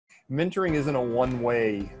mentoring isn't a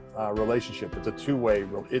one-way relationship. It's a two-way.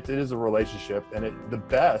 It is a relationship, and the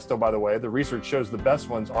best, oh, by the way, the research shows the best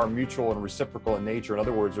ones are mutual and reciprocal in nature. In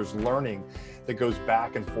other words, there's learning that goes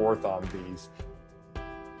back and forth on these.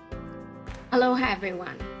 Aloha,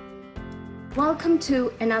 everyone. Welcome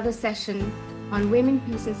to another session on Women,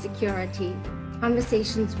 Peace and Security,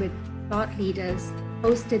 Conversations with Thought Leaders,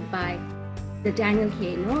 hosted by the Daniel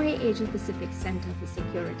K. Inouye Asia-Pacific Center for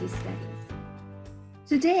Security Studies.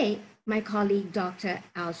 Today, my colleague, Dr.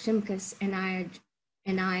 Al Shimkus, and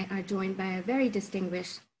I are joined by a very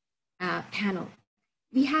distinguished panel.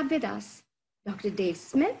 We have with us Dr. Dave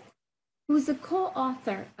Smith, who's the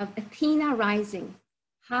co-author of Athena Rising,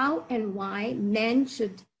 How and Why Men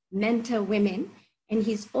Should Mentor Women. And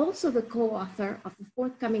he's also the co-author of the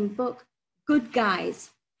forthcoming book, Good Guys,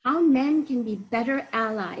 How Men Can Be Better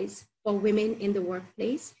Allies for Women in the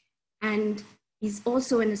Workplace. And he's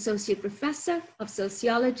also an associate professor of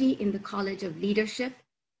sociology in the College of Leadership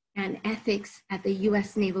and Ethics at the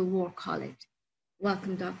U.S. Naval War College.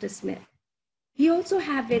 Welcome, Dr. Smith. We also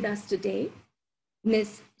have with us today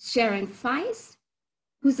Ms. Sharon Feist,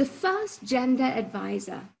 who's the first gender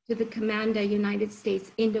advisor to the Commander, United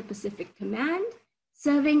States Indo-Pacific Command,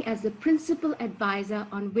 serving as the principal advisor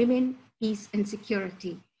on women, peace, and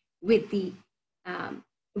security within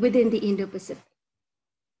the Indo-Pacific.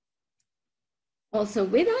 Also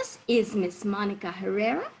with us is Ms. Monica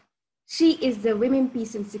Herrera. She is the Women,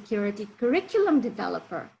 Peace, and Security curriculum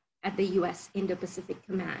developer at the U.S. Indo-Pacific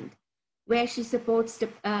Command, where she supports the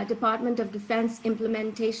Department of Defense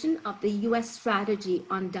implementation of the U.S. strategy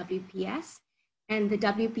on WPS and the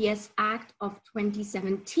WPS Act of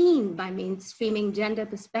 2017 by mainstreaming gender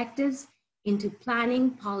perspectives into planning,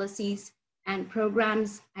 policies, and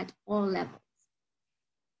programs at all levels.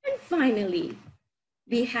 And finally,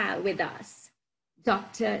 we have with us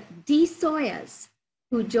Dr. Dee Sawyers,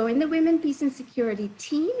 who joined the Women, Peace and Security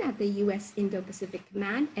team at the U.S. Indo-Pacific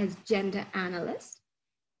Command as gender analyst.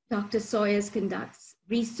 Dr. Sawyers conducts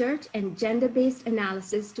research and gender-based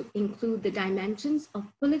analysis to include the dimensions of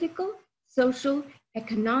political, social,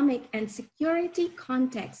 economic, and security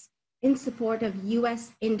contexts in support of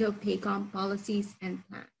U.S. Indo-PACOM policies and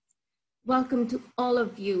plans. Welcome to all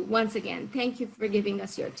of you once again. Thank you for giving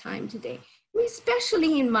us your time today. We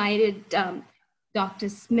especially invited Dr.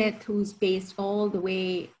 Smith, who's based all the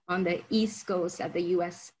way on the East Coast at the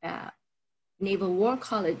U.S. Naval War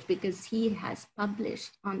College, because he has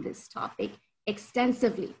published on this topic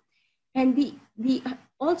extensively. And we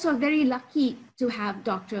also are very lucky to have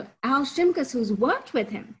Dr. Al Shimkus, who's worked with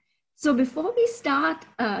him. So before we start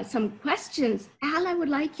some questions, Al, I would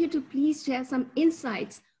like you to please share some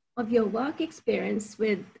insights of your work experience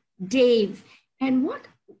with Dave, and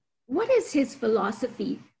what is his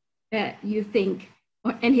philosophy, you think,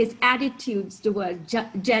 and his attitudes towards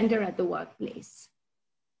gender at the workplace?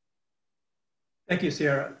 Thank you,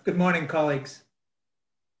 Sarah. Good morning, colleagues.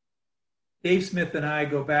 Dave Smith and I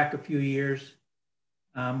go back a few years.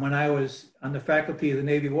 When I was on the faculty of the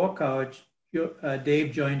Navy War College,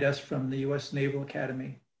 Dave joined us from the U.S. Naval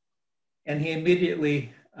Academy, and he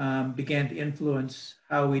immediately began to influence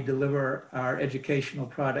how we deliver our educational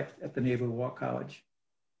product at the Naval War College.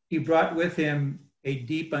 He brought with him a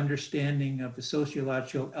deep understanding of the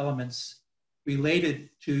sociological elements related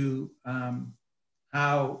to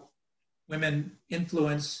how women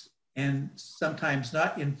influence and sometimes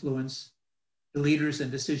not influence the leaders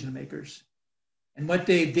and decision makers. And what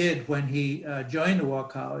Dave did when he joined the War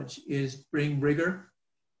College is bring rigor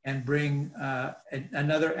and bring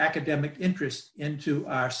another academic interest into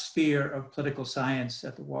our sphere of political science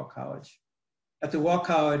at the War College. At the War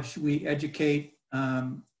College, we educate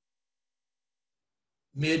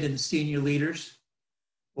mid and senior leaders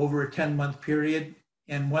over a 10-month period,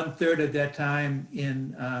 and 1/3 of that time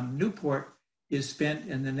in Newport is spent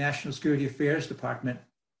in the National Security Affairs Department,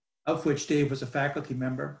 of which Dave was a faculty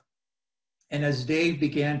member. And as Dave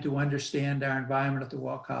began to understand our environment at the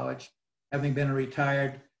War College, having been a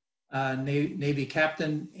retired Navy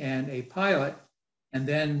captain and a pilot, and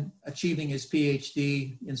then achieving his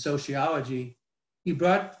PhD in sociology, he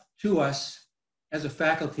brought to us as a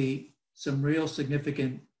faculty some real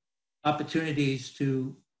significant opportunities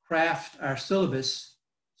to craft our syllabus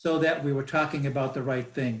so that we were talking about the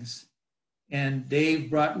right things. And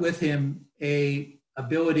Dave brought with him an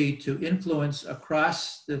ability to influence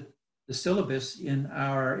across the syllabus in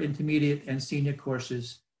our intermediate and senior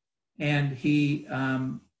courses. And he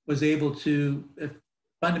was able to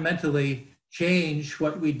fundamentally change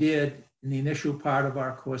what we did in the initial part of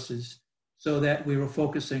our courses so that we were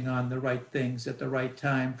focusing on the right things at the right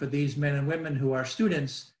time for these men and women who are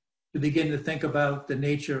students to begin to think about the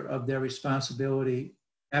nature of their responsibility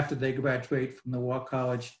after they graduate from the War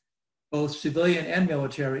College, both civilian and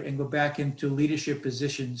military, and go back into leadership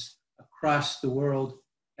positions across the world,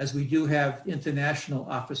 as we do have international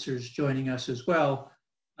officers joining us as well.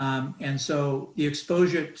 And so the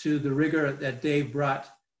exposure to the rigor that Dave brought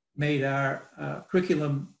made our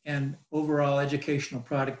curriculum and overall educational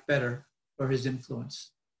product better for his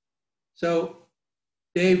influence. So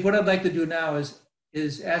Dave, what I'd like to do now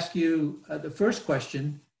is ask you the first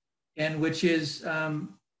question, and which is,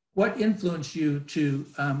 what influenced you to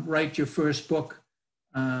write your first book,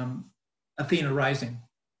 Athena Rising?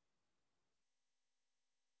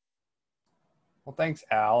 Well, thanks,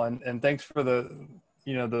 Al, and thanks for the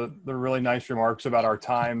really nice remarks about our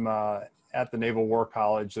time at the Naval War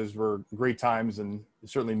College. Those were great times, and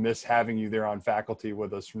certainly miss having you there on faculty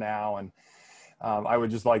with us now. And I would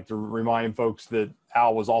just like to remind folks that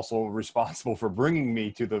Al was also responsible for bringing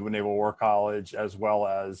me to the Naval War College, as well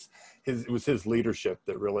as it was his leadership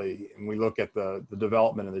that really, and we look at the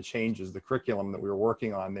development and the changes, the curriculum that we were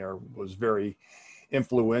working on there was very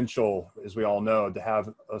influential, as we all know, to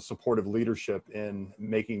have a supportive leadership in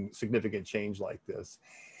making significant change like this.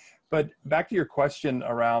 But back to your question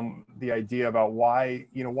around the idea about why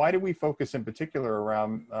do we focus in particular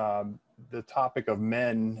around the topic of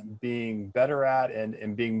men being better at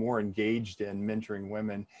and being more engaged in mentoring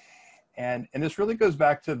women. And this really goes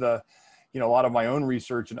back to a lot of my own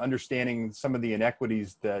research and understanding some of the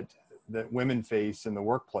inequities that women face in the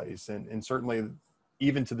workplace. And certainly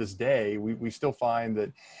even to this day, we still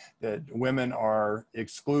find that women are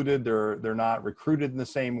excluded. They're not recruited in the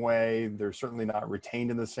same way. They're certainly not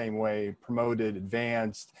retained in the same way, promoted,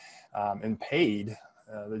 advanced, and paid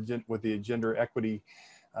with the gender equity,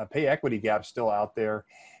 pay equity gap still out there,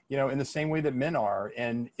 in the same way that men are.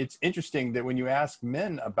 And it's interesting that when you ask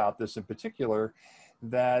men about this in particular,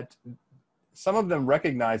 that some of them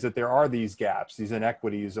recognize that there are these gaps, these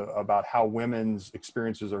inequities about how women's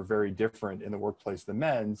experiences are very different in the workplace than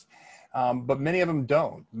men's, but many of them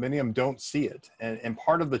don't. Many of them don't see it. And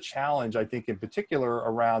part of the challenge, I think, in particular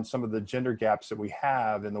around some of the gender gaps that we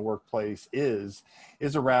have in the workplace is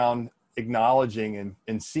around acknowledging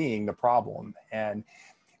and seeing the problem.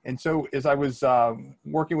 And so as I was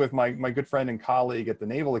working with my good friend and colleague at the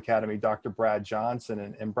Naval Academy, Dr. Brad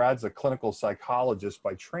Johnson, and Brad's a clinical psychologist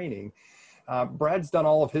by training, Brad's done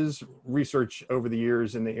all of his research over the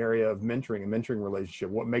years in the area of mentoring and mentoring relationship,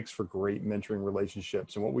 what makes for great mentoring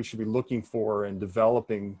relationships and what we should be looking for in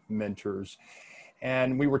developing mentors.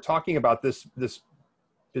 And we were talking about this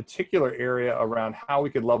particular area around how we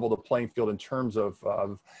could level the playing field in terms of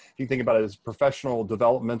if you think about it as professional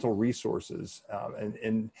developmental resources.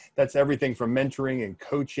 And that's everything from mentoring and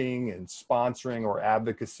coaching and sponsoring or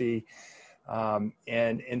advocacy. And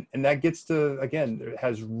that gets to, again, it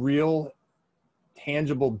has real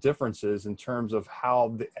tangible differences in terms of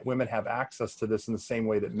how women have access to this in the same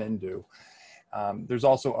way that men do. There's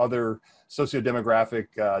also other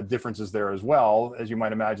sociodemographic differences there as well. As you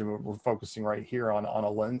might imagine, we're focusing right here on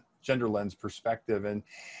a gender lens perspective.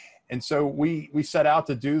 And so we set out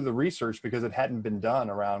to do the research because it hadn't been done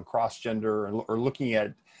around cross-gender or looking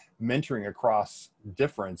at mentoring across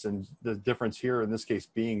difference, and the difference here in this case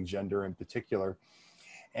being gender in particular.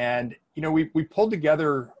 And, we pulled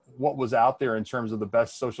together what was out there in terms of the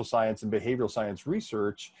best social science and behavioral science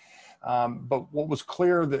research. But what was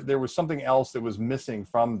clear that there was something else that was missing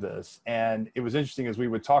from this. And it was interesting as we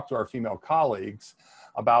would talk to our female colleagues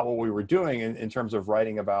about what we were doing in terms of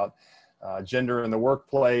writing about gender in the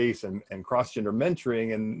workplace and cross-gender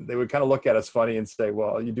mentoring. And they would kind of look at us funny and say,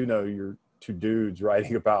 well, you do know you're two dudes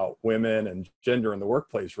writing about women and gender in the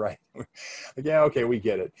workplace, right? Like, yeah, okay, we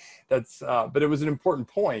get it. But it was an important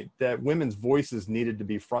point that women's voices needed to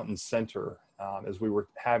be front and center as we were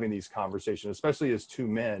having these conversations, especially as two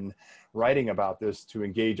men writing about this to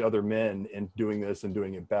engage other men in doing this and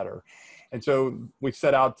doing it better. And so we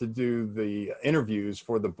set out to do the interviews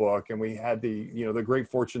for the book, and we had the great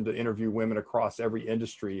fortune to interview women across every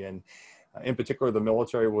industry. And in particular, the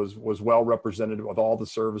military was well represented with all the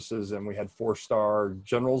services, and we had 4-star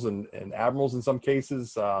generals and admirals in some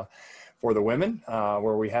cases for the women,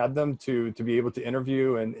 where we had them to be able to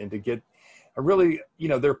interview and to get a really,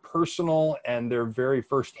 their personal and their very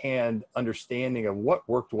firsthand understanding of what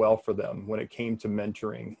worked well for them when it came to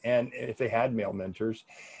mentoring, and if they had male mentors,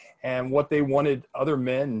 and what they wanted other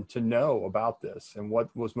men to know about this, and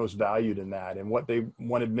what was most valued in that, and what they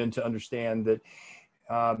wanted men to understand that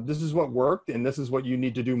this is what worked, and this is what you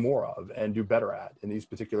need to do more of and do better at in these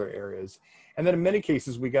particular areas. And then in many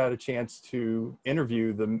cases, we got a chance to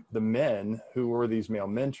interview the men who were these male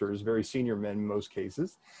mentors, very senior men in most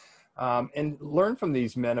cases, and learn from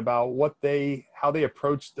these men about how they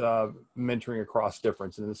approached mentoring across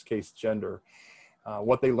difference, in this case, gender,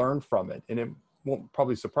 what they learned from it. And it won't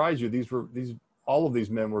probably surprise you. All of these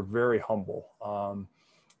men were very humble.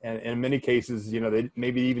 And in many cases, they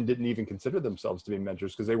maybe didn't even consider themselves to be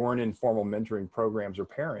mentors because they weren't in formal mentoring programs or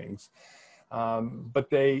pairings. But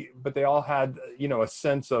they all had, a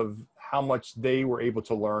sense of how much they were able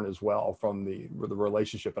to learn as well from the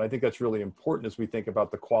relationship. And I think that's really important as we think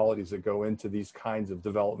about the qualities that go into these kinds of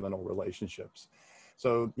developmental relationships.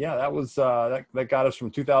 So yeah, that was, that got us from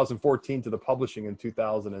 2014 to the publishing in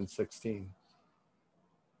 2016.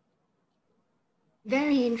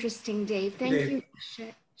 Very interesting, Dave. Thank you for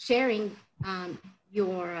sharing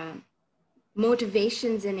your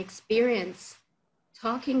motivations and experience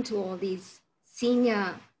talking to all these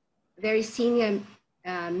very senior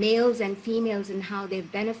males and females and how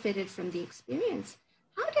they've benefited from the experience.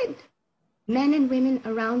 How did men and women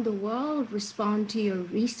around the world respond to your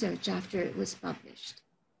research after it was published?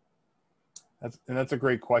 That's a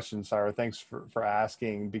great question, Saira. Thanks for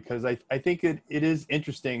asking, because I think it is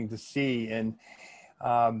interesting to see. And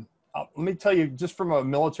let me tell you just from a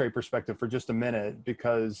military perspective for just a minute,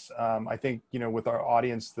 because I think, with our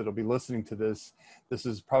audience that'll be listening to this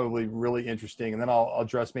is probably really interesting. And then I'll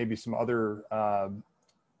address maybe some other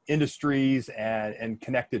industries and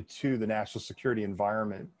connected to the national security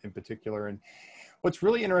environment in particular. And what's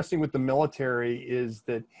really interesting with the military is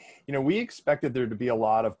that, we expected there to be a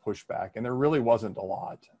lot of pushback, and there really wasn't a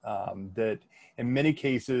lot. That in many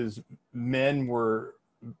cases, men were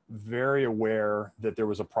very aware that there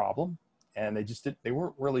was a problem, and they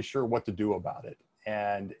weren't really sure what to do about it.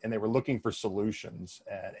 And they were looking for solutions.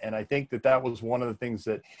 And I think that was one of the things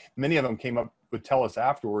that many of them would tell us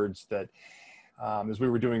afterwards, that as we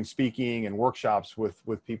were doing speaking and workshops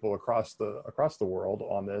with people across the world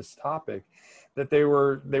on this topic, that they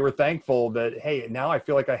were thankful that, hey, now I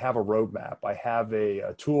feel like I have a roadmap. I have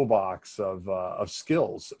a toolbox of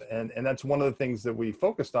skills. And that's one of the things that we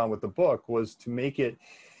focused on with the book, was to make it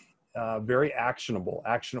very actionable,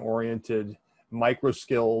 action-oriented, micro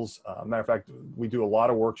skills. Matter of fact, we do a lot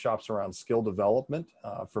of workshops around skill development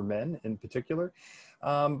for men in particular,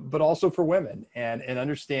 but also for women, and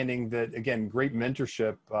understanding that, again, great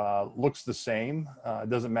mentorship looks the same. It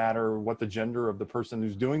doesn't matter what the gender of the person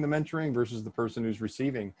who's doing the mentoring versus the person who's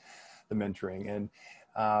receiving the mentoring. And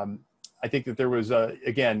I think that there was,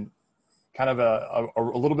 again, kind of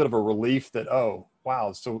a little bit of a relief that, oh,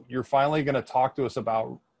 wow, so you're finally going to talk to us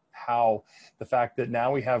about how the fact that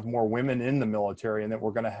now we have more women in the military, and that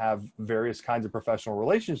we're going to have various kinds of professional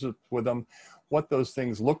relationships with them, what those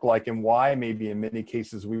things look like, and why maybe in many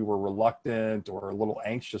cases we were reluctant or a little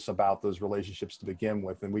anxious about those relationships to begin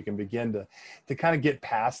with. And we can begin to kind of get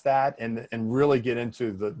past that and really get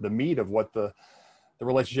into the meat of what the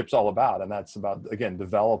relationship's all about. And that's about, again,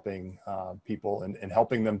 developing people and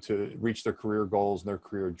helping them to reach their career goals and their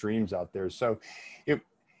career dreams out there. So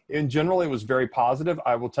in general, it was very positive.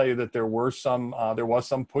 I will tell you that there was some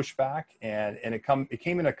pushback, and it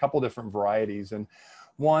came in a couple different varieties. And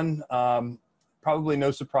one, probably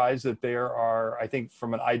no surprise that there are, I think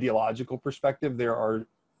from an ideological perspective, there are,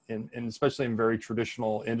 and especially in very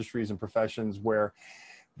traditional industries and professions, where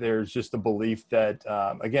there's just a belief that,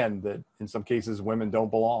 again, that in some cases women don't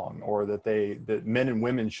belong, or that men and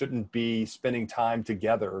women shouldn't be spending time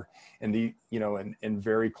together in in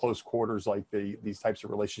very close quarters like these types of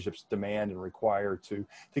relationships demand and require to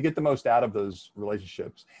get the most out of those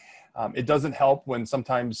relationships. It doesn't help when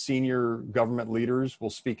sometimes senior government leaders will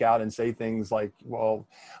speak out and say things like, well,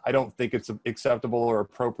 I don't think it's acceptable or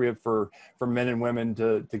appropriate for men and women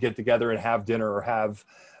to get together and have dinner or have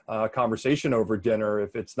a conversation over dinner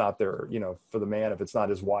if it's not their, for the man, if it's not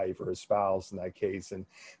his wife or his spouse in that case. And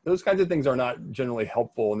those kinds of things are not generally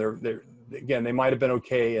helpful. And again, they might have been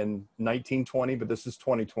okay in 1920, but this is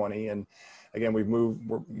 2020. And again, we're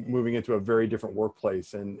moving into a very different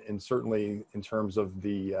workplace, and certainly in terms of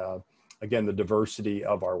the diversity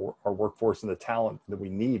of our workforce and the talent that we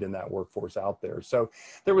need in that workforce out there. So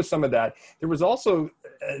there was some of that. There was also,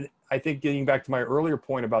 I think, getting back to my earlier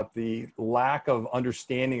point about the lack of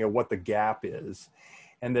understanding of what the gap is,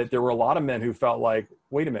 and that there were a lot of men who felt like,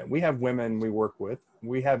 wait a minute, we have women we work with,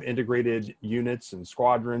 we have integrated units and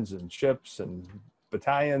squadrons and ships and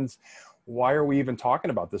battalions. Why are we even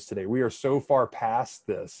talking about this today? We are so far past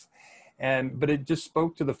this. But it just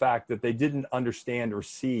spoke to the fact that they didn't understand or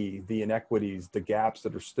see the inequities, the gaps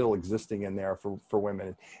that are still existing in there for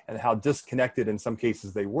women, and how disconnected in some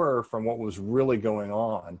cases they were from what was really going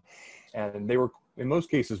on. And they were in most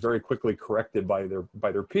cases, very quickly corrected by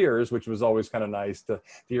their peers, which was always kind of nice to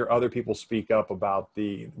hear other people speak up about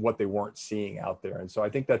what they weren't seeing out there. And so I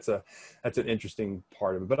think that's an interesting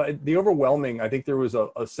part of it. But the overwhelming, I think there was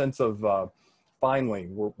a sense of finally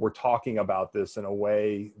we're talking about this in a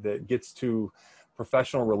way that gets to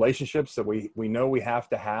professional relationships that we know we have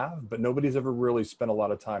to have, but nobody's ever really spent a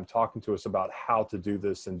lot of time talking to us about how to do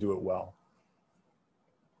this and do it well.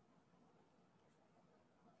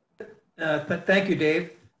 Thank you,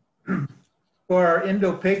 Dave. For our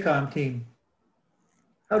Indo-PACOM team,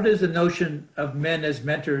 how does the notion of men as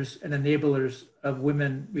mentors and enablers of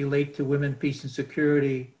women relate to women, peace, and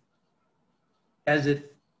security as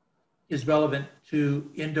it is relevant to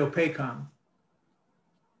Indo-PACOM?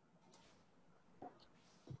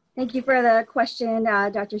 Thank you for the question,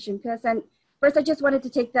 Dr. Shimkus. And first, I just wanted to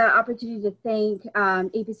take the opportunity to thank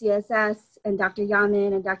APCSS and Dr.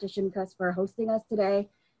 Yamin and Dr. Shimkus for hosting us today.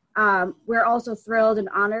 We're also thrilled and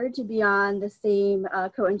honored to be on the same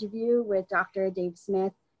co-interview with Dr. Dave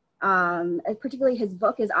Smith. Particularly his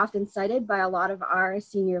book is often cited by a lot of our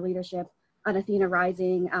senior leadership on Athena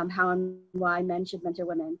Rising, How and Why Men Should Mentor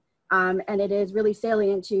Women. And it is really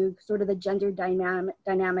salient to sort of the gender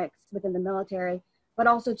dynamics within the military, but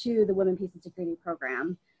also to the Women, Peace, and Security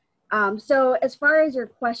program. So as far as your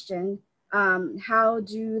question, how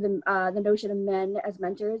do the notion of men as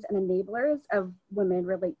mentors and enablers of women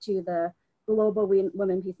relate to the global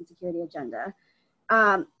Women, Peace, and Security agenda?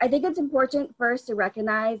 I think it's important first to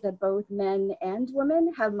recognize that both men and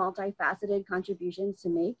women have multifaceted contributions to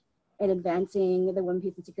make in advancing the Women,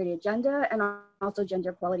 Peace, and Security agenda and also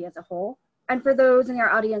gender equality as a whole. And for those in our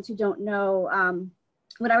audience who don't know,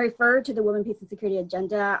 when I refer to the Women, Peace, and Security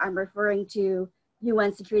agenda, I'm referring to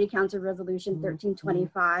UN Security Council Resolution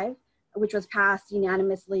 1325, which was passed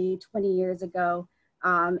unanimously 20 years ago.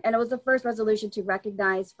 And it was the first resolution to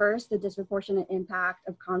recognize first the disproportionate impact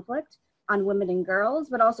of conflict on women and girls,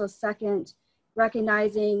 but also second,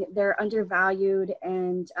 recognizing their undervalued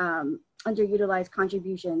and underutilized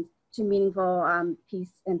contributions to meaningful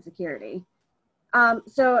peace and security.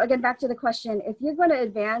 So again, back to the question, if you're going to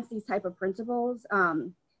advance these type of principles,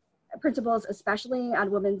 especially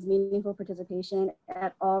on women's meaningful participation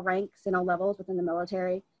at all ranks and all levels within the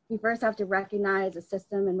military, you first have to recognize the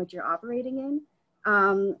system in which you're operating in,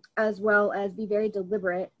 as well as be very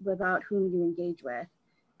deliberate about whom you engage with.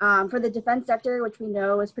 For the defense sector, which we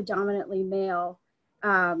know is predominantly male,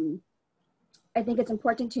 I think it's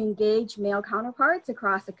important to engage male counterparts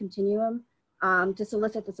across the continuum to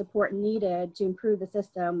solicit the support needed to improve the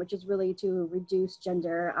system, which is really to reduce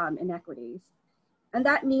gender inequities. And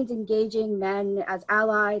that means engaging men as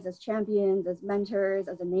allies, as champions, as mentors,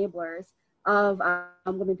 as enablers of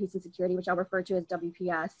Women, Peace, and Security, which I'll refer to as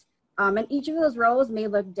WPS. And each of those roles may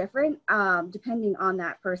look different depending on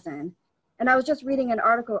that person. And I was just reading an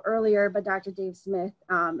article earlier by Dr. Dave Smith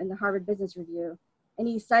in the Harvard Business Review, and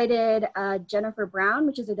he cited Jennifer Brown,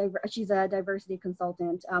 which is she's a diversity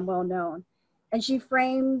consultant, well known. And she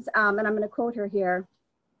frames, and I'm going to quote her here,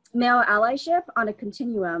 male allyship on a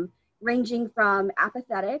continuum ranging from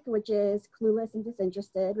apathetic, which is clueless and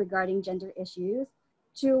disinterested regarding gender issues,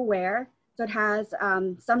 to aware, so it has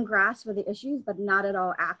some grasp for the issues, but not at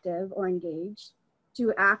all active or engaged,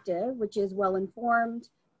 to active, which is well-informed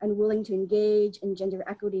and willing to engage in gender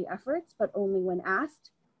equity efforts, but only when asked,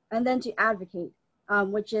 and then to advocate,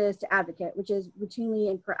 which is routinely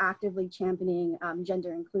and proactively championing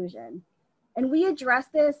gender inclusion. And we address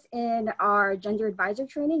this in our gender advisor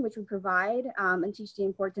training, which we provide and teach the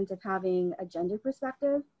importance of having a gender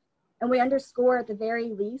perspective. And we underscore at the very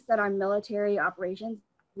least that our military operations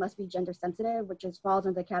must be gender sensitive, which falls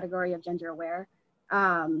under the category of gender aware.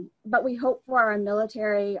 But we hope for our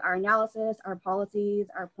military, our analysis, our policies,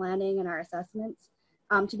 our planning, and our assessments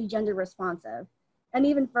to be gender responsive. And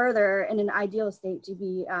even further, in an ideal state, to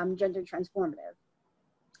be gender transformative.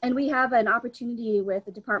 And we have an opportunity with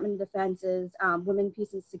the Department of Defense's Women,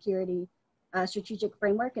 Peace, and Security Strategic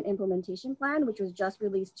Framework and Implementation Plan, which was just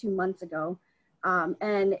released 2 months ago.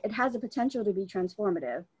 And it has the potential to be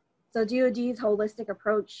transformative. So DoD's holistic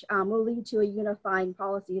approach will lead to a unifying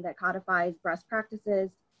policy that codifies best practices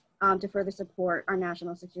to further support our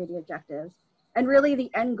national security objectives. And really the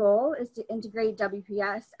end goal is to integrate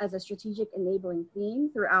WPS as a strategic enabling theme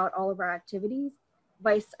throughout all of our activities,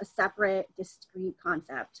 vice a separate, discrete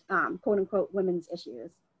concept, quote unquote, women's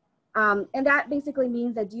issues. And that basically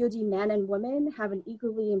means that DoD men and women have an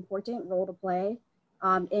equally important role to play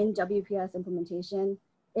in WPS implementation.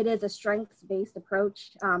 It is a strengths-based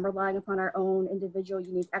approach, relying upon our own individual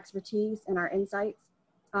unique expertise and our insights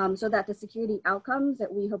so that the security outcomes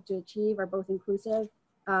that we hope to achieve are both inclusive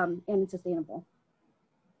and sustainable.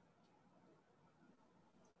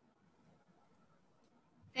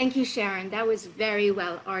 Thank you, Sharon. That was very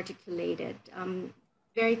well articulated.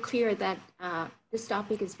 Very clear that this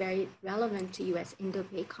topic is very relevant to US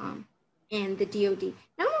Indo-PACOM and the DoD.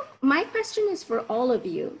 Now, my question is for all of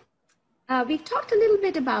you. We've talked a little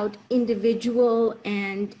bit about individual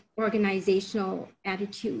and organizational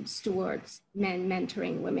attitudes towards men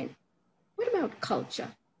mentoring women. What about culture?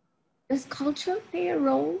 Does culture play a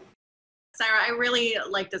role? Saira, I really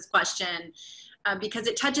like this question because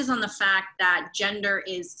it touches on the fact that gender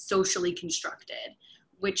is socially constructed,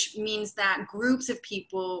 which means that groups of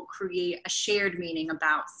people create a shared meaning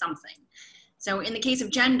about something. So in the case of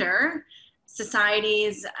gender,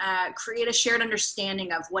 societies create a shared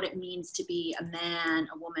understanding of what it means to be a man,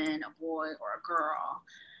 a woman, a boy, or a girl.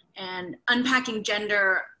 And unpacking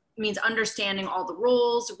gender means understanding all the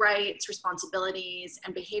roles, rights, responsibilities,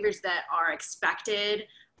 and behaviors that are expected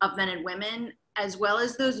of men and women, as well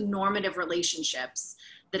as those normative relationships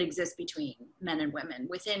that exist between men and women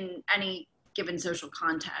within any given social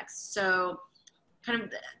context. So kind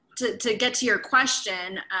of to get to your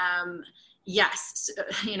question, yes,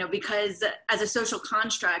 because as a social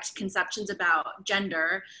construct, conceptions about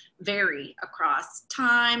gender vary across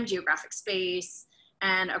time, geographic space,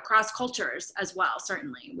 and across cultures as well,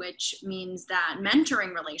 certainly, which means that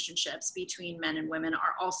mentoring relationships between men and women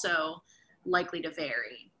are also likely to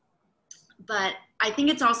vary. But I think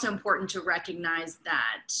it's also important to recognize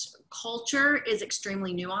that culture is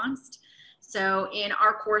extremely nuanced. So in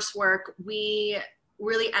our coursework, we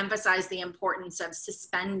really emphasize the importance of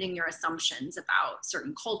suspending your assumptions about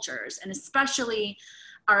certain cultures, and especially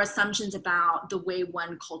our assumptions about the way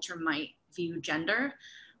one culture might view gender,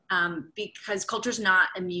 because culture is not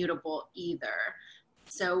immutable either.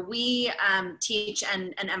 So we teach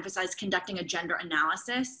and emphasize conducting a gender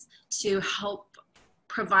analysis to help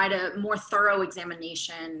provide a more thorough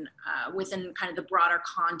examination within kind of the broader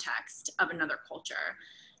context of another culture.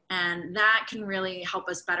 And that can really help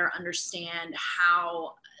us better understand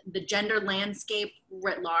how the gender landscape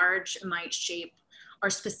writ large might shape our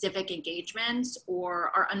specific engagements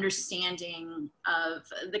or our understanding of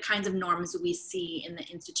the kinds of norms we see in the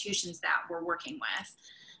institutions that we're working with.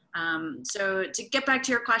 So to get back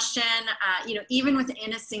to your question, even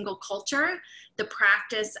within a single culture, the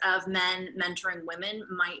practice of men mentoring women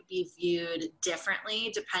might be viewed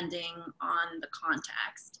differently depending on the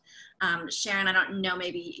context. Sharon, I don't know,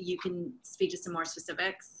 maybe you can speak to some more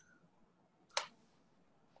specifics.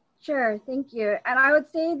 Sure, thank you. And I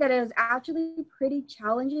would say that it was actually pretty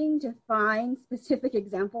challenging to find specific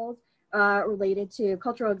examples related to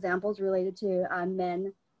cultural examples related to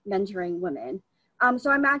men mentoring women.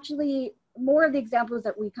 So I'm actually, more of the examples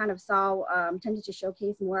that we kind of saw tended to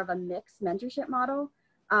showcase more of a mixed mentorship model,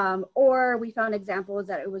 or we found examples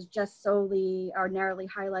that it was just solely or narrowly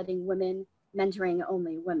highlighting women mentoring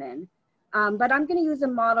only women. But I'm going to use a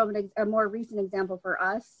model, a more recent example for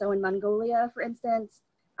us. So in Mongolia, for instance,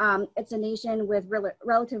 it's a nation with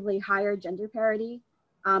relatively higher gender parity,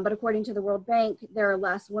 but according to the World Bank, there are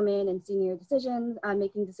less women in senior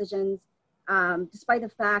making decisions, despite the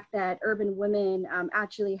fact that urban women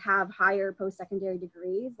actually have higher post-secondary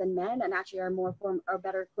degrees than men and actually are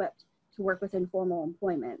better equipped to work within formal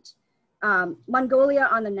employment. Mongolia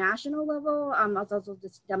on the national level has also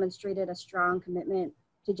just demonstrated a strong commitment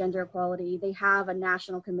to gender equality. They have a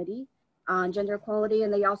national committee on gender equality,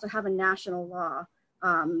 and they also have a national law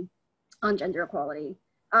on gender equality.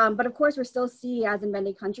 But of course, we still see, as in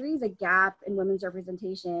many countries, a gap in women's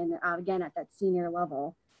representation, again, at that senior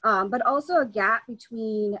level. But also a gap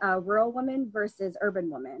between rural women versus urban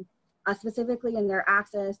women, specifically in their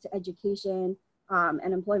access to education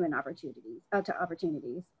and employment opportunities.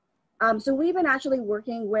 So we've been actually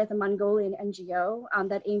working with a Mongolian NGO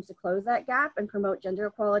that aims to close that gap and promote gender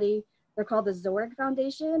equality. They're called the Zorg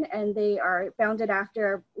Foundation, and they are founded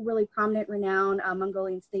after a really prominent, renowned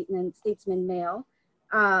Mongolian statesman male.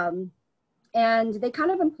 And they kind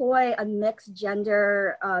of employ a mixed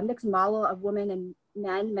model of women and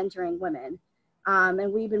men mentoring women.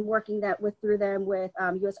 And we've been working through them with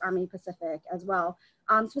US Army Pacific as well,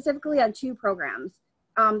 specifically on two programs.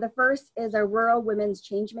 The first is a Rural Women's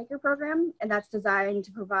Changemaker program, and that's designed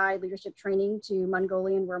to provide leadership training to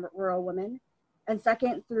Mongolian rural women. And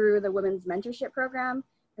second, through the Women's Mentorship Program,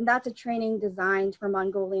 and that's a training designed for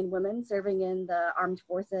Mongolian women serving in the armed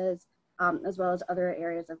forces, as well as other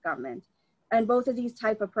areas of government. And both of these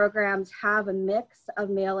type of programs have a mix of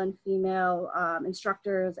male and female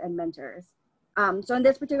instructors and mentors. So in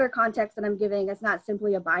this particular context that I'm giving, it's not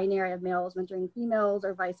simply a binary of males mentoring females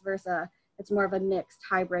or vice versa. It's more of a mixed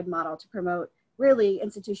hybrid model to promote really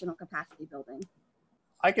institutional capacity building.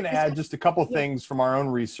 I can add just a couple things from our own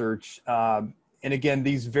research. And again,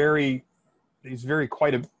 these vary these vary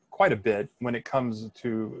quite a bit when it comes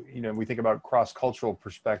to, we think about cross-cultural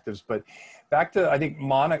perspectives. But back to, I think,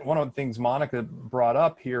 Monica, one of the things Monica brought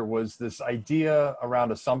up here was this idea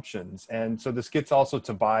around assumptions. And so this gets also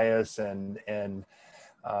to bias and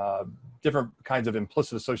different kinds of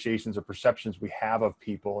implicit associations or perceptions we have of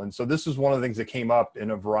people. And so this is one of the things that came up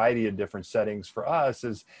in a variety of different settings for us.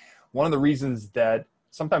 Is one of the reasons that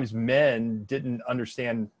sometimes men didn't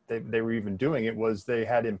understand they were even doing it was they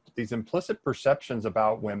had these implicit perceptions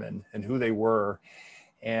about women and who they were,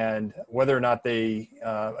 and whether or not they,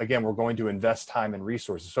 again, were going to invest time and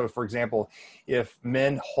resources. So for example, if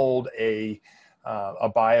men hold a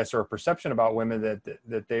bias or a perception about women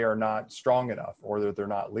that they are not strong enough, or that they're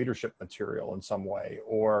not leadership material in some way,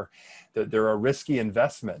 or that they're a risky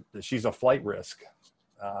investment, that she's a flight risk.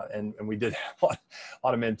 And we did have a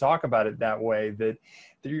lot of men talk about it that way, that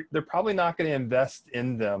they're probably not going to invest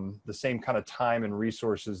in them the same kind of time and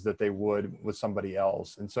resources that they would with somebody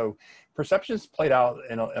else. And so perceptions played out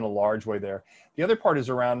in a large way there. The other part is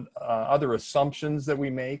around other assumptions that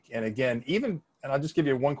we make. And again, and I'll just give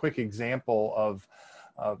you one quick example of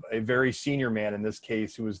a very senior man in this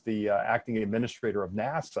case, who was the acting administrator of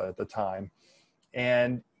NASA at the time.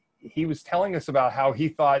 And he was telling us about how he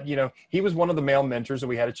thought, he was one of the male mentors that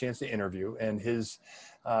we had a chance to interview, and his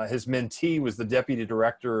mentee was the deputy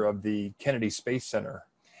director of the Kennedy Space Center.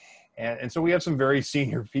 And so we have some very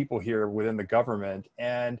senior people here within the government.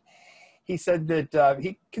 And he said that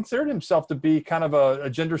he considered himself to be kind of a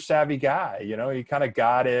gender savvy guy. He kind of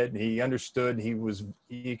got it, and he understood, and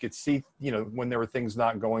you could see, when there were things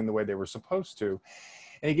not going the way they were supposed to.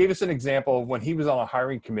 And he gave us an example of when he was on a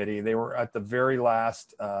hiring committee. They were at the very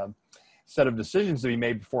last set of decisions to be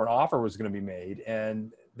made before an offer was going to be made.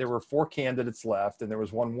 And there were 4 candidates left, and there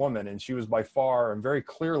was 1 woman, and she was by far and very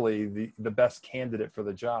clearly the best candidate for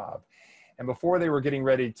the job. And before they were getting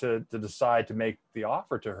ready to decide to make the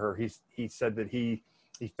offer to her, he said that he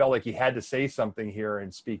felt like he had to say something here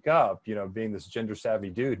and speak up, being this gender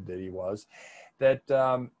savvy dude that he was, that,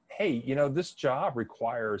 hey, this job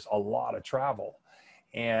requires a lot of travel.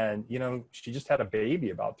 And, she just had a baby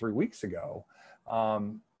about 3 weeks ago.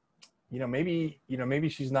 Maybe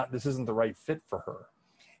this isn't the right fit for her.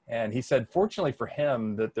 And he said, fortunately for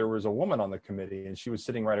him, that there was a woman on the committee, and she was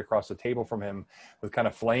sitting right across the table from him with kind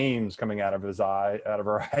of flames coming out of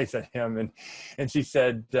her eyes at him. And she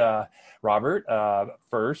said, Robert,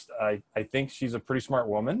 first, I think she's a pretty smart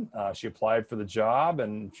woman. She applied for the job,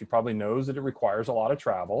 and she probably knows that it requires a lot of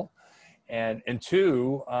travel. And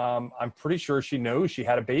 2, I'm pretty sure she knows she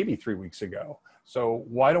had a baby 3 weeks ago. So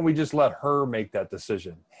why don't we just let her make that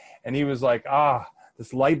decision? And he was like,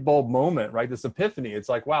 this light bulb moment, right? This epiphany. It's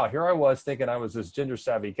like, wow, here I was thinking I was this gender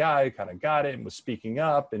savvy guy, kind of got it and was speaking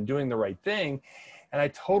up and doing the right thing. And I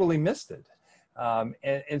totally missed it.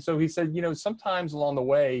 And so he said, sometimes along the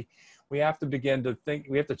way, we have to begin to think,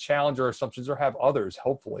 we have to challenge our assumptions, or have others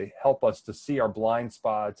hopefully help us to see our blind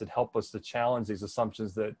spots and help us to challenge these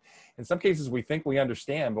assumptions that in some cases we think we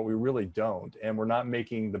understand, but we really don't. And we're not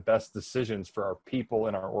making the best decisions for our people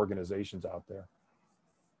and our organizations out there.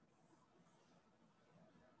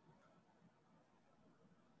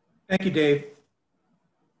 Thank you, Dave.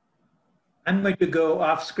 I'm going to go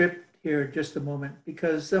off script here just a moment,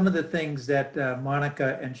 because some of the things that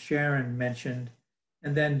Monica and Sharon mentioned,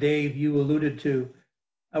 and then Dave, you alluded to,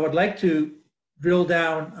 I would like to drill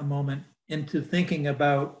down a moment into thinking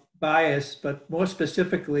about bias, but more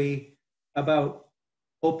specifically about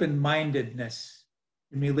open-mindedness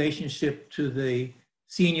in relationship to the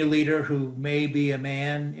senior leader who may be a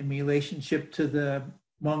man, in relationship to the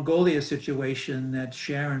Mongolia situation that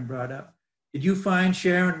Sharon brought up. Did you find,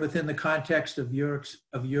 Sharon, within the context of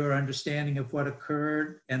your understanding of what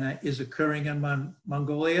occurred and is occurring in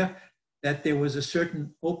Mongolia, that there was a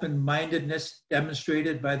certain open-mindedness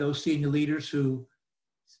demonstrated by those senior leaders who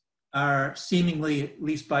are seemingly, at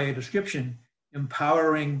least by a description,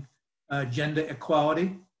 empowering gender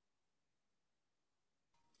equality?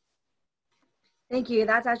 Thank you.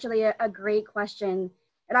 That's actually a great question.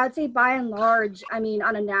 And I would say by and large, I mean,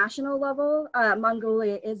 on a national level,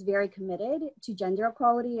 Mongolia is very committed to gender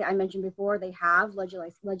equality. I mentioned before, they have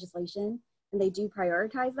legislation and they do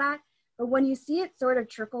prioritize that. But when you see it sort of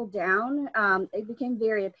trickle down, it became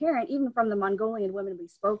very apparent, even from the Mongolian women we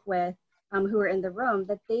spoke with who were in the room,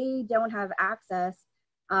 that they don't have access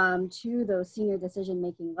to those senior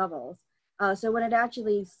decision-making levels. So when it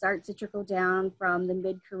actually starts to trickle down from the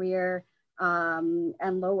mid-career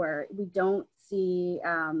and lower, we don't see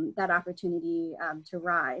that opportunity to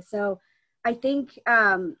rise. So I think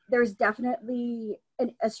there's definitely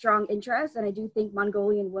a strong interest, and I do think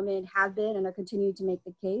Mongolian women have been and are continuing to make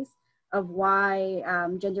the case of why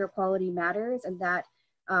gender equality matters, and that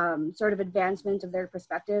sort of advancement of their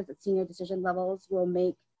perspectives at senior decision levels will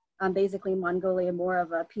make basically Mongolia more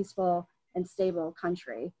of a peaceful and stable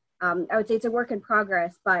country. I would say it's a work in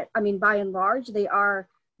progress, but I mean, by and large, they are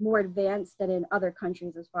more advanced than in other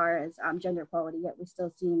countries as far as gender equality, yet we're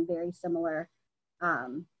still seeing very similar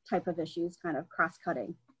type of issues kind of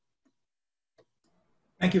cross-cutting.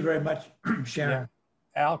 Thank you very much, Sharon.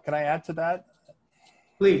 Yeah. Al, can I add to that?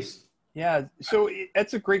 Please. Yeah, so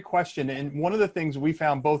that's a great question. And one of the things we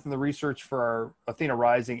found both in the research for our Athena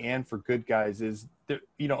Rising and for Good Guys is that,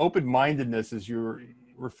 you know, open-mindedness, as you're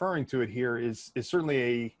referring to it here, is certainly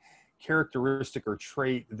a characteristic or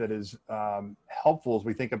trait that is helpful as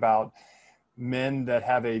we think about men that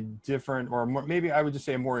have a different, or more, maybe I would just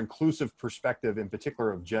say a more inclusive perspective in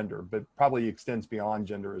particular of gender, but probably extends beyond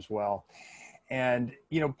gender as well. And,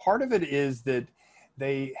 you know, part of it is that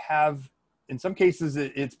they have, in some cases,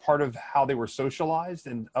 it's part of how they were socialized.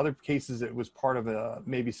 In other cases, it was part of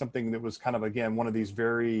maybe something that was kind of, again, one of these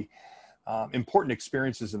very important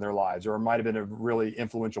experiences in their lives, or it might have been a really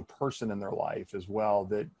influential person in their life as well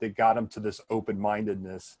that got them to this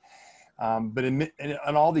open-mindedness. But in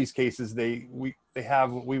all these cases, they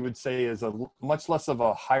have what we would say is a much less of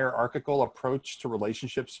a hierarchical approach to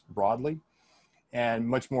relationships broadly, and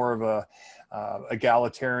much more of a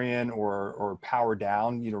egalitarian or power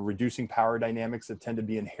down, you know, reducing power dynamics that tend to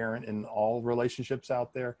be inherent in all relationships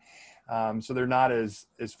out there. So they're not as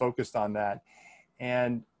focused on that.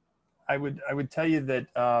 And I would tell you that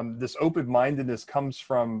this open-mindedness comes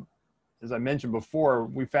from, as I mentioned before,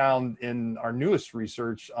 we found in our newest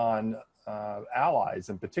research on allies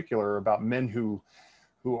in particular about men who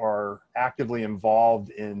are actively involved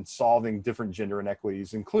in solving different gender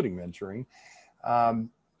inequities, including mentoring,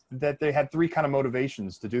 that they had three kind of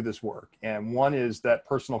motivations to do this work. And one is that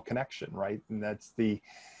personal connection, right? And that's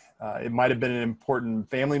it might have been an important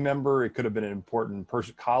family member, it could have been an important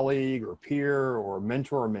colleague or peer or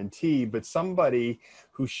mentor or mentee, but somebody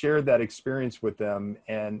who shared that experience with them,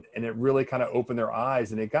 and it really kind of opened their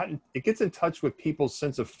eyes, and it gets in touch with people's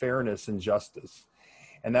sense of fairness and justice.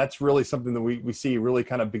 And that's really something that we see really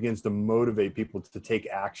kind of begins to motivate people to take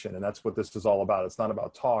action. And that's what this is all about. It's not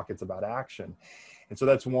about talk, it's about action. And so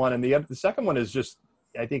that's one. And the second one is just,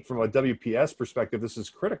 I think from a WPS perspective, this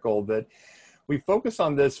is critical that we focus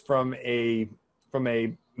on this from a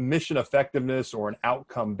mission effectiveness or an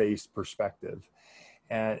outcome-based perspective.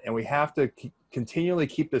 And we have to continually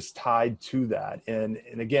keep this tied to that. And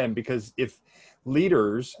again, because if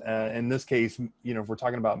leaders, in this case, you know, if we're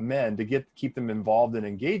talking about men, to keep them involved and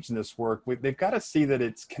engaged in this work, they've got to see that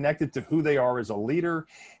it's connected to who they are as a leader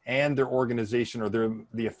and their organization or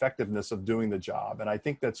the effectiveness of doing the job. And I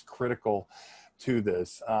think that's critical to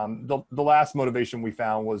this. The last motivation we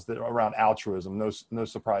found was that around altruism. No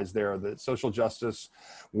surprise there, that social justice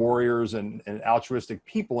warriors and altruistic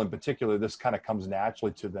people in particular, this kind of comes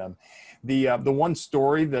naturally to them. The one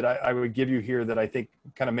story that I would give you here that I think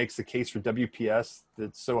kind of makes the case for WPS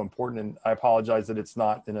that's so important, and I apologize that it's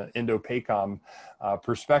not in an Indo-PACOM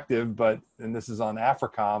perspective, and this is on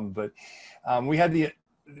AFRICOM, but we had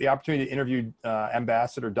the opportunity to interview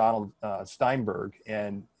Ambassador Donald Steinberg,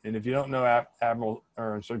 and if you don't know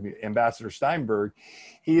Ambassador Steinberg,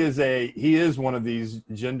 he is one of these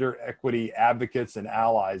gender equity advocates and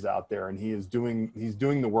allies out there, and he's doing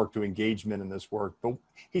the work to engage men in this work. But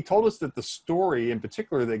he told us that the story in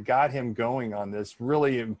particular that got him going on this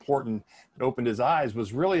really important, that opened his eyes,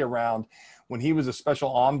 was really around when he was a special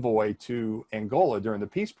envoy to Angola during the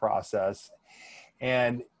peace process,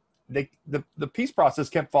 and the peace process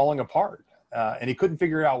kept falling apart, and he couldn't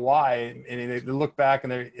figure out why. And they looked back,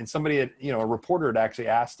 and somebody had, you know, a reporter had actually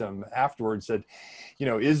asked him afterwards, said, you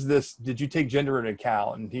know, did you take gender into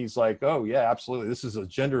account? And he's like, oh yeah, absolutely. This is a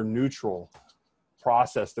gender neutral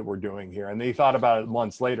process that we're doing here. And they thought about it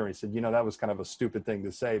months later, and he said, you know, that was kind of a stupid thing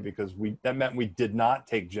to say, because that meant we did not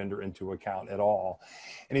take gender into account at all.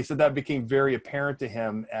 And he said that became very apparent to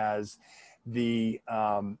him as the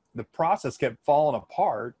process kept falling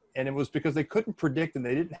apart. And it was because they couldn't predict, and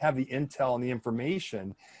they didn't have the intel and the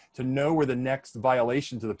information to know where the next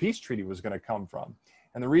violation to the peace treaty was going to come from.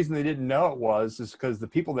 And the reason they didn't know it is because the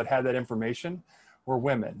people that had that information were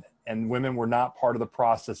women, and women were not part of the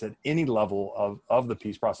process at any level of the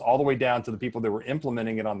peace process, all the way down to the people that were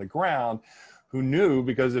implementing it on the ground, who knew,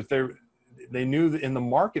 because if they knew that in the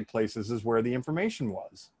marketplaces is where the information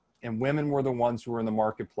was. And women were the ones who were in the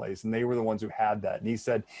marketplace, and they were the ones who had that. And he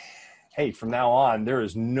said, hey, from now on, there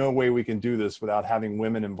is no way we can do this without having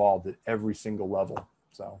women involved at every single level.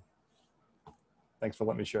 So thanks for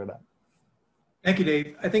letting me share that. Thank you,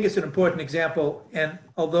 Dave. I think it's an important example. And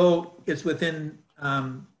although it's within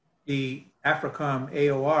the the AFRICOM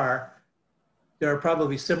AOR, there are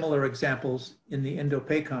probably similar examples in the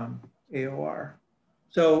Indo-PACOM AOR.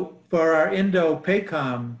 So for our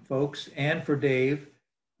Indo-PACOM folks and for Dave,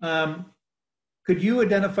 could you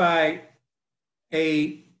identify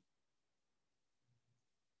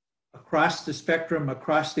across the spectrum,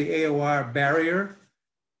 across the AOR barrier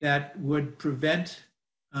that would prevent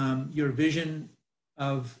your vision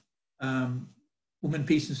of women,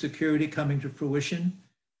 peace, and security coming to fruition?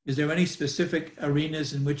 Is there any specific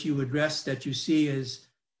arenas in which you address that you see as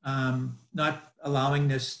not allowing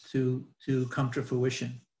this to come to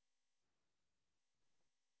fruition?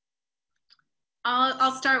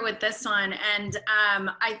 I'll start with this one, and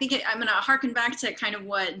I think I'm going to harken back to kind of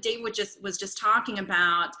what Dave was just talking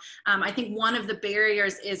about. I think one of the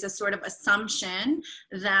barriers is a sort of assumption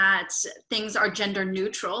that things are gender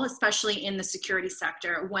neutral, especially in the security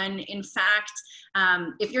sector, when in fact,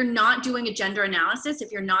 if you're not doing a gender analysis,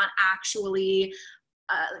 if you're not actually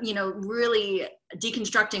really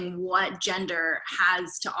deconstructing what gender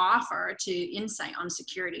has to offer to insight on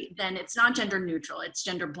security, then it's not gender neutral, it's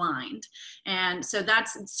gender blind. And so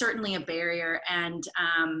that's certainly a barrier. And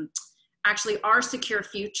actually Our Secure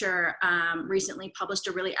Future recently published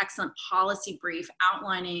a really excellent policy brief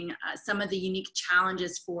outlining some of the unique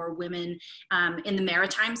challenges for women in the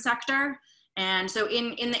maritime sector. And so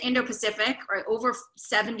in the Indo-Pacific, right, over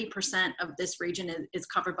 70% of this region is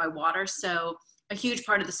covered by water. So a huge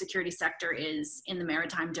part of the security sector is in the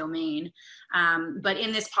maritime domain. But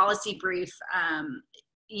in this policy brief,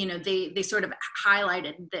 they sort of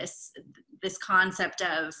highlighted this concept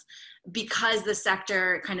of, because the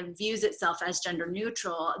sector kind of views itself as gender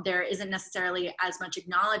neutral, there isn't necessarily as much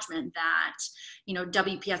acknowledgement that,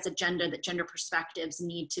 WPS agenda, that gender perspectives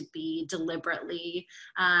need to be deliberately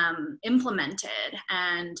implemented.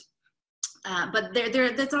 And, but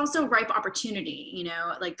there's also ripe opportunity,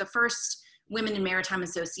 like the first Women in Maritime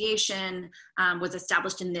Association was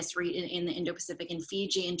established in in the Indo-Pacific in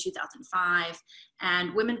Fiji in 2005,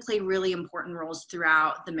 and women play really important roles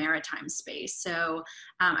throughout the maritime space. So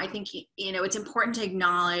I think it's important to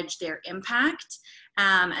acknowledge their impact,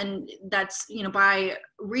 and that's by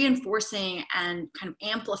reinforcing and kind of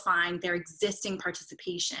amplifying their existing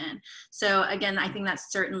participation. So again, I think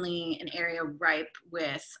that's certainly an area ripe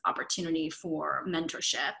with opportunity for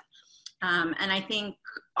mentorship. And I think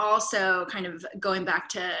also kind of going back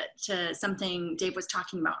to something Dave was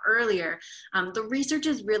talking about earlier, the research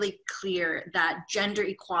is really clear that gender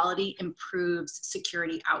equality improves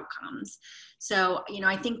security outcomes. So,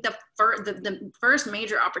 I think the first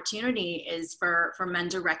major opportunity is for men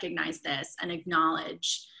to recognize this and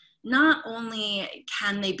acknowledge not only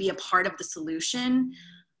can they be a part of the solution,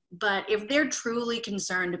 but if they're truly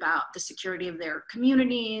concerned about the security of their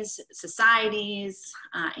communities, societies,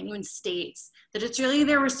 and even states, that it's really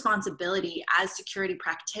their responsibility as security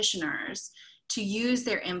practitioners to use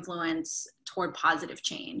their influence toward positive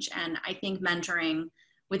change. And I think mentoring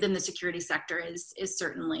within the security sector is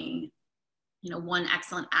certainly one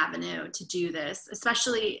excellent avenue to do this,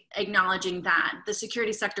 especially acknowledging that the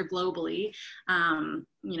security sector globally,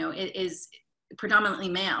 it is predominantly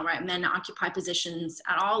male, right? Men occupy positions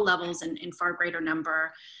at all levels and in far greater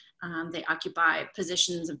number. They occupy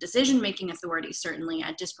positions of decision-making authority, certainly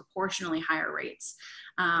at disproportionately higher rates.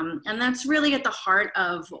 And that's really at the heart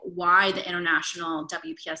of why the international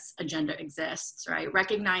WPS agenda exists, right?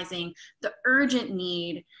 Recognizing the urgent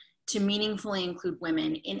need to meaningfully include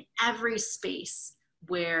women in every space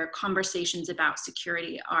where conversations about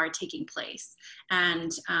security are taking place.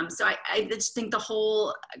 And so I just think the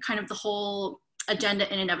whole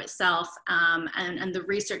agenda in and of itself and the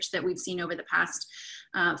research that we've seen over the past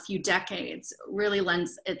few decades really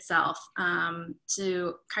lends itself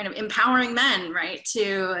to kind of empowering men, right,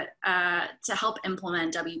 to help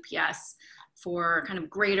implement WPS for kind of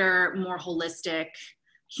greater, more holistic,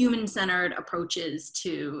 human-centered approaches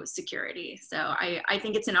to security. So I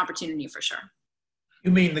think it's an opportunity for sure. You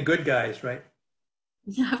mean the good guys, right?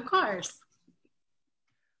 Yeah, of course.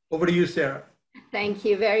 Over to you, Sarah. Thank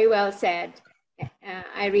you. Very well said.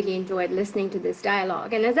 I really enjoyed listening to this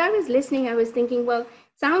dialogue. And as I was listening, I was thinking, well,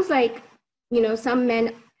 sounds like, some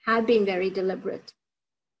men have been very deliberate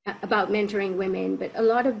about mentoring women, but a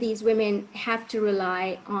lot of these women have to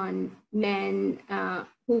rely on men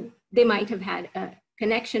who they might have had a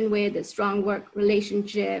connection with, a strong work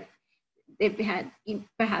relationship. They've had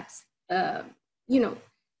perhaps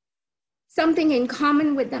something in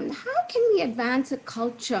common with them. How can we advance a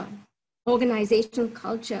culture, organizational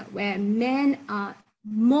culture, where men are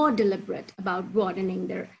more deliberate about broadening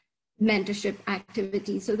their mentorship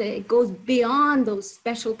activities so that it goes beyond those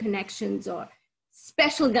special connections or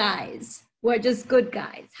special guys We're just good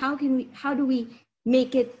guys. How do we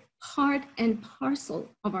make it part and parcel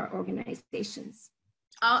of our organizations?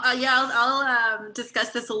 I'll discuss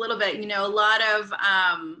this a little bit. You know, a lot of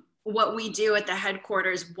what we do at the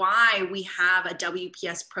headquarters, why we have a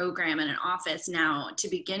WPS program and an office now to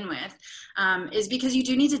begin with, is because you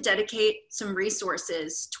do need to dedicate some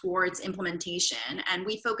resources towards implementation. And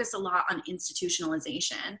we focus a lot on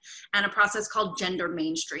institutionalization and a process called gender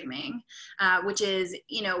mainstreaming, which is,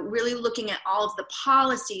 you know, really looking at all of the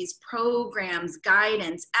policies, programs,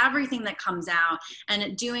 guidance, everything that comes out,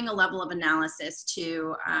 and doing a level of analysis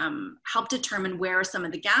to help determine where are some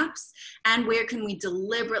of the gaps and where can we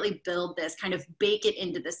deliberately build this, kind of bake it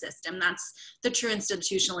into the system. That's the true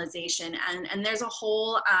institutionalization. And there's a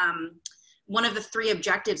whole, one of the 3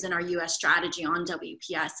 objectives in our US strategy on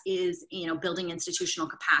WPS is, you know, building institutional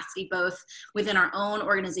capacity, both within our own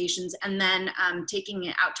organizations and then taking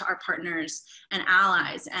it out to our partners and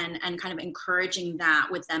allies and kind of encouraging that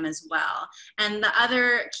with them as well. And the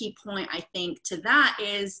other key point I think to that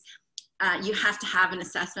is you have to have an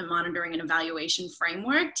assessment, monitoring, and evaluation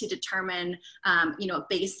framework to determine, you know,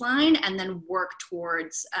 a baseline and then work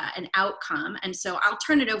towards an outcome. And so I'll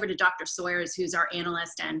turn it over to Dr. Sawyers, who's our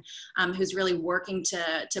analyst and who's really working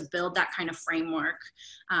to build that kind of framework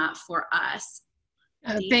for us.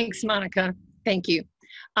 Thanks, Monica. Thank you.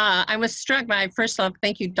 I was struck by, first off,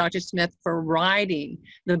 thank you, Dr. Smith, for writing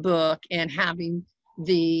the book and having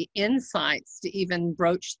the insights to even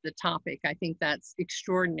broach the topic. I think that's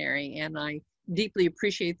extraordinary, and I deeply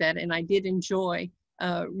appreciate that. And I did enjoy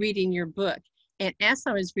reading your book. And as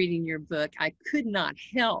I was reading your book, I could not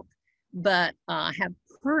help but have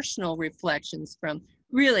personal reflections from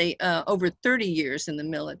really over 30 years in the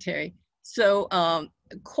military. So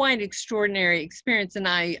quite extraordinary experience. And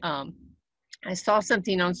I saw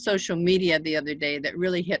something on social media the other day that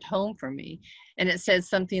really hit home for me. And it said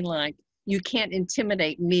something like, "You can't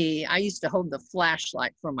intimidate me. I used to hold the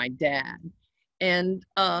flashlight for my dad." And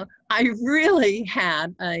I really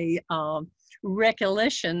had a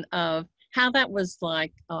recollection of how that was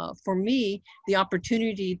like, for me, the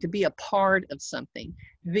opportunity to be a part of something,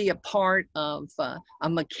 to be a part of a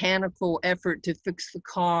mechanical effort to fix the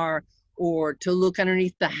car, or to look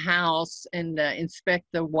underneath the house and inspect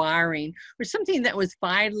the wiring, or something that was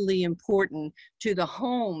vitally important to the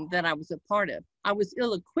home that I was a part of. I was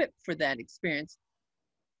ill-equipped for that experience,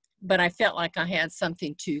 but I felt like I had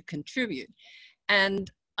something to contribute.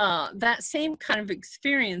 And that same kind of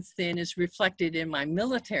experience then is reflected in my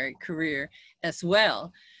military career as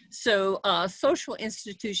well. So social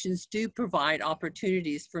institutions do provide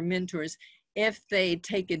opportunities for mentors if they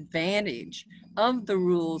take advantage of the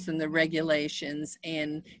rules and the regulations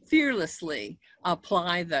and fearlessly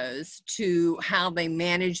apply those to how they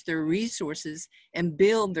manage their resources and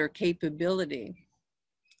build their capability.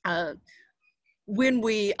 When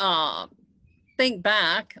we think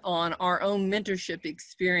back on our own mentorship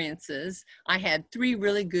experiences, I had 3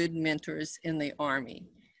 really good mentors in the Army.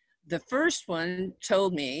 The first one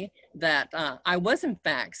told me that I was in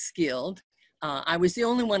fact skilled. I was the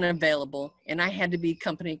only one available, and I had to be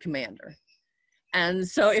company commander. And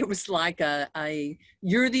so it was like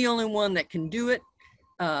you're the only one that can do it.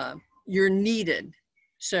 You're needed.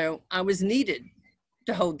 So I was needed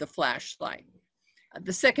to hold the flashlight.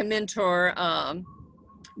 The second mentor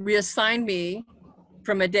reassigned me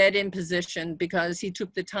from a dead-end position because he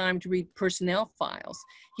took the time to read personnel files.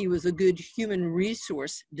 He was a good human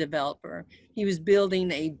resource developer. He was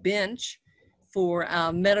building a bench for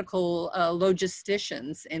medical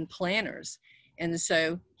logisticians and planners. And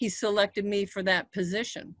so he selected me for that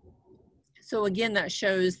position. So again, that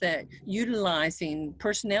shows that utilizing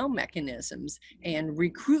personnel mechanisms and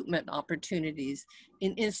recruitment opportunities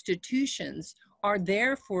in institutions are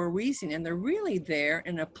there for a reason, and they're really there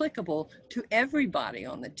and applicable to everybody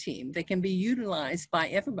on the team. They can be utilized by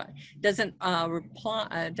everybody. Doesn't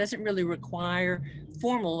really require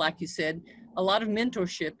formal, like you said. A lot of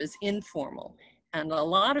mentorship is informal, and a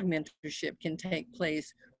lot of mentorship can take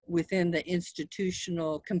place within the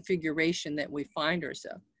institutional configuration that we find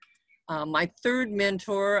ourselves. My third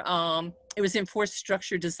mentor, it was in force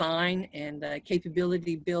structure design and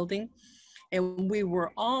capability building. And we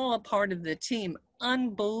were all a part of the team.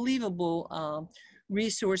 Unbelievable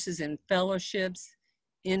resources and fellowships,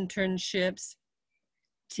 internships,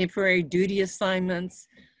 temporary duty assignments,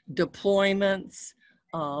 deployments,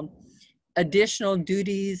 additional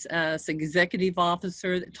duties as executive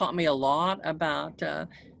officer that taught me a lot about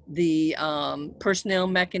the personnel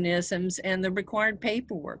mechanisms and the required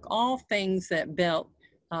paperwork, all things that built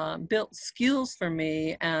built skills for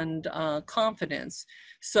me and confidence.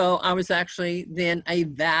 So I was actually then a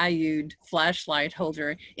valued flashlight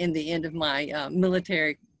holder in the end of my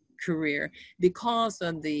military career because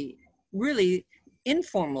of the really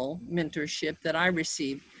informal mentorship that I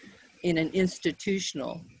received in an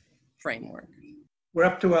institutional framework. We're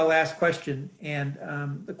up to our last question, and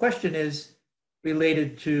the question is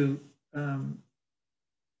related to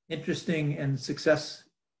interesting and success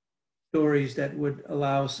stories that would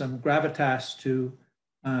allow some gravitas to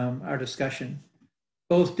our discussion.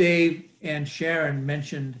 Both Dave and Sharon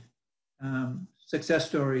mentioned success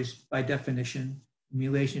stories by definition in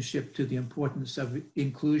relationship to the importance of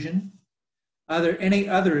inclusion. Are there any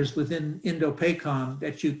others within Indo-PACOM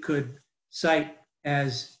that you could cite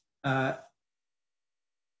as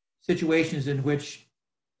situations in which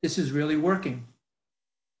this is really working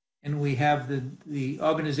and we have the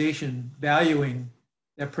organization valuing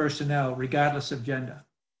their personnel regardless of gender?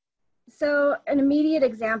 So an immediate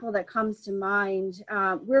example that comes to mind,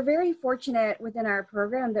 we're very fortunate within our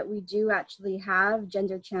program that we do actually have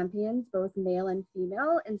gender champions, both male and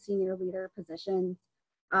female, in senior leader positions,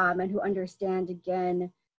 and who understand,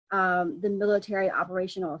 again, the military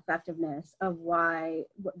operational effectiveness of why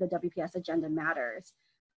the WPS agenda matters.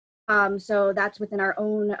 So that's within our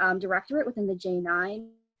own directorate, within the J9.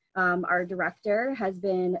 Our director has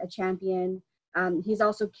been a champion. He's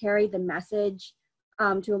also carried the message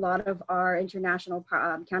to a lot of our international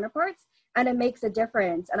counterparts, and it makes a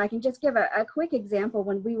difference. And I can just give a quick example.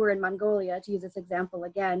 When we were in Mongolia, to use this example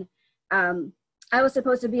again, I was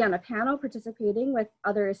supposed to be on a panel participating with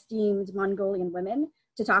other esteemed Mongolian women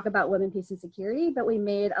to talk about women, peace, and security, but we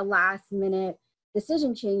made a last-minute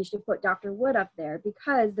decision change to put Dr. Wood up there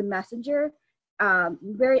because the messenger and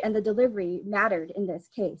the delivery mattered in this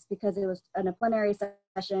case, because it was in a plenary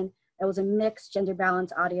session. It was a mixed gender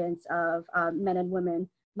balance audience of men and women,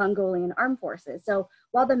 Mongolian armed forces. So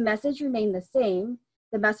while the message remained the same,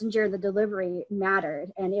 the messenger and the delivery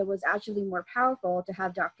mattered. And it was actually more powerful to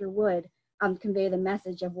have Dr. Wood convey the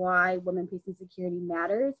message of why women, peace, and security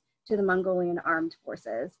matters to the Mongolian armed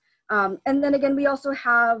forces. And then again, we also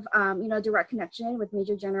have direct connection with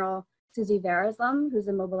Major General Susie Vereslam, who's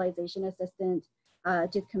a mobilization assistant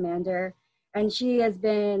to commander. And she has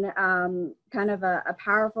been kind of a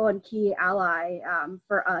powerful and key ally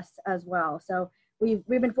for us as well. So we've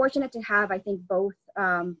been fortunate to have, I think, both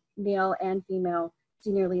male and female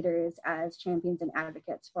senior leaders as champions and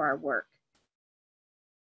advocates for our work.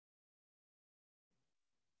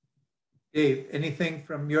 Dave, anything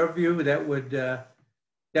from your view that would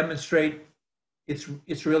demonstrate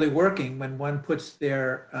it's really working when one puts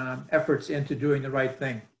their efforts into doing the right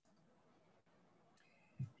thing?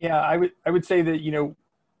 Yeah, I would say that,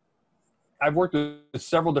 I've worked with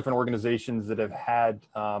several different organizations that have had,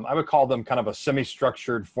 I would call them kind of a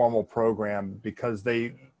semi-structured formal program, because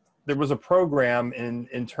there was a program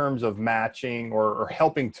in terms of matching or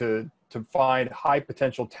helping to find high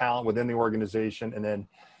potential talent within the organization, and then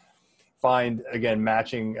find, again,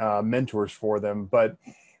 matching mentors for them. But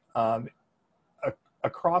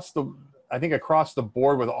across the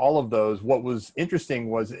board with all of those, what was interesting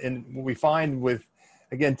was, what we find with,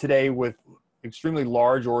 again, today with extremely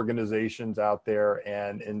large organizations out there,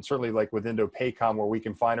 and certainly like with Indo-PACOM, where we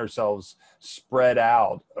can find ourselves spread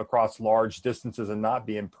out across large distances and not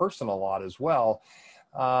be in person a lot as well,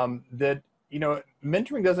 that,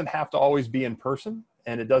 mentoring doesn't have to always be in person,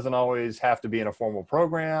 and it doesn't always have to be in a formal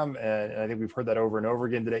program. And I think we've heard that over and over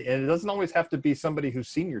again today. And it doesn't always have to be somebody who's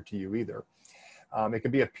senior to you either. It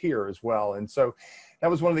can be a peer as well. And so that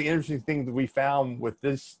was one of the interesting things that we found with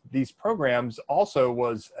these programs also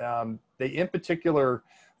was they in particular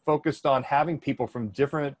focused on having people from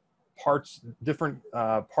different parts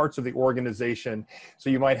of the organization. So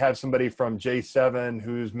you might have somebody from J7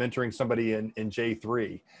 who's mentoring somebody in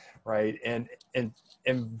J3, right? And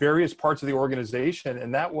various parts of the organization.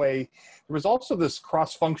 And that way there was also this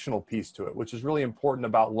cross-functional piece to it, which is really important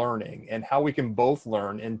about learning and how we can both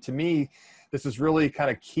learn. And to me, this is really kind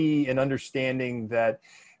of key in understanding that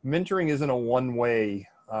mentoring isn't a one-way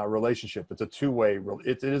relationship. It's a two-way.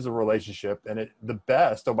 It is a relationship, and the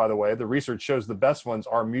best. Oh, by the way, the research shows the best ones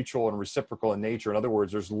are mutual and reciprocal in nature. In other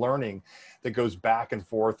words, there's learning that goes back and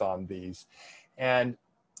forth on these. And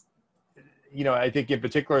I think in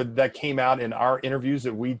particular that came out in our interviews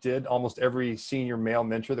that we did. Almost every senior male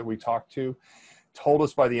mentor that we talked to told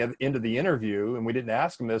us by the end of the interview, and we didn't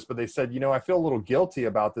ask them this, but they said, I feel a little guilty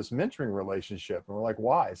about this mentoring relationship. And we're like,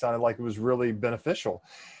 why? It sounded like it was really beneficial.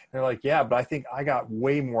 And they're like, yeah, but I think I got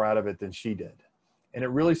way more out of it than she did. And it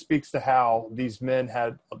really speaks to how these men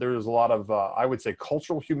there was a lot of, I would say,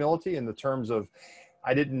 cultural humility in the terms of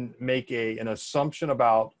I didn't make an assumption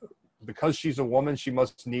about, because she's a woman, she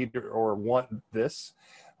must need or want this.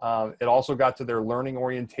 It also got to their learning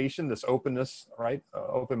orientation, this openness, right?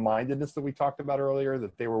 Open-mindedness that we talked about earlier,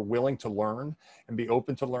 that they were willing to learn and be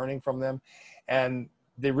open to learning from them. And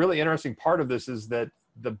the really interesting part of this is that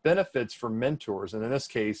the benefits for mentors, and in this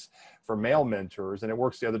case, for male mentors, and it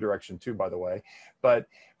works the other direction too, by the way, but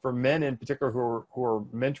for men in particular who are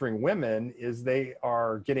mentoring women, is they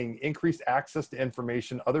are getting increased access to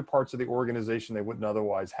information, other parts of the organization they wouldn't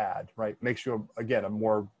otherwise had, right? Makes you, again, a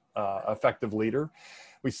more effective leader.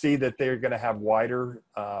 We see that they're going to have wider,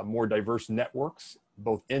 more diverse networks,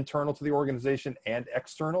 both internal to the organization and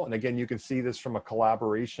external. And again, you can see this from a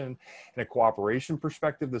collaboration and a cooperation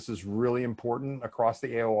perspective. This is really important across the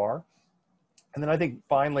AOR. And then I think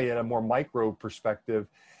finally, at a more micro perspective,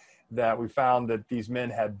 that we found that these men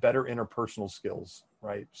had better interpersonal skills,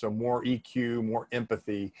 right? So more EQ, more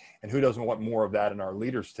empathy, and who doesn't want more of that in our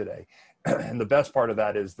leaders today? And the best part of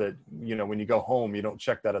that is that, you know, when you go home, you don't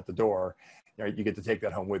check that at the door. You know, you get to take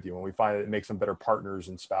that home with you. And we find that it makes them better partners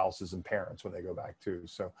and spouses and parents when they go back too.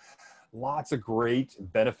 So lots of great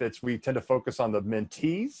benefits. We tend to focus on the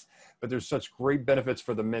mentees, but there's such great benefits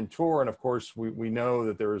for the mentor. And of course, we know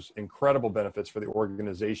that there's incredible benefits for the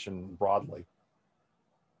organization broadly.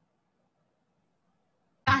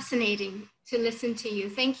 Fascinating to listen to you.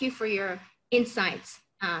 Thank you for your insights,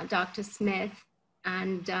 Dr. Smith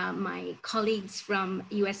and my colleagues from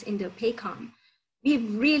US Indo-PACOM.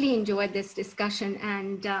 We've really enjoyed this discussion,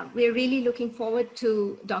 and we're really looking forward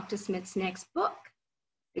to Dr. Smith's next book,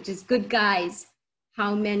 which is Good Guys,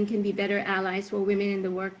 How Men Can Be Better Allies for Women in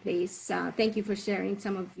the Workplace. Thank you for sharing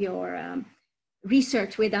some of your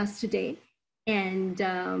research with us today, and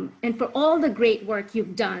for all the great work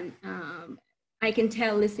you've done. I can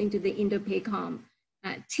tell, listening to the Indo-PACOM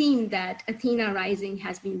team, that Athena Rising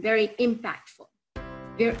has been very impactful.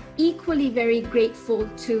 We're equally very grateful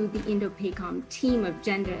to the Indo-PACOM team of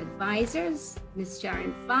gender advisors, Ms.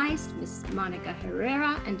 Sharon Feist, Ms. Monica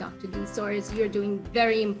Herrera, and Dr. Dee Sawyers. You're doing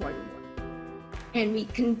very important work. And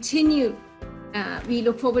we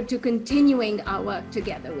look forward to continuing our work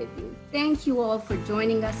together with you. Thank you all for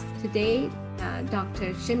joining us today.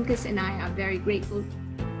 Dr. Shimkus and I are very grateful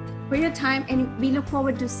for your time, and we look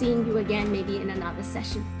forward to seeing you again, maybe in another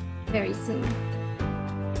session very soon.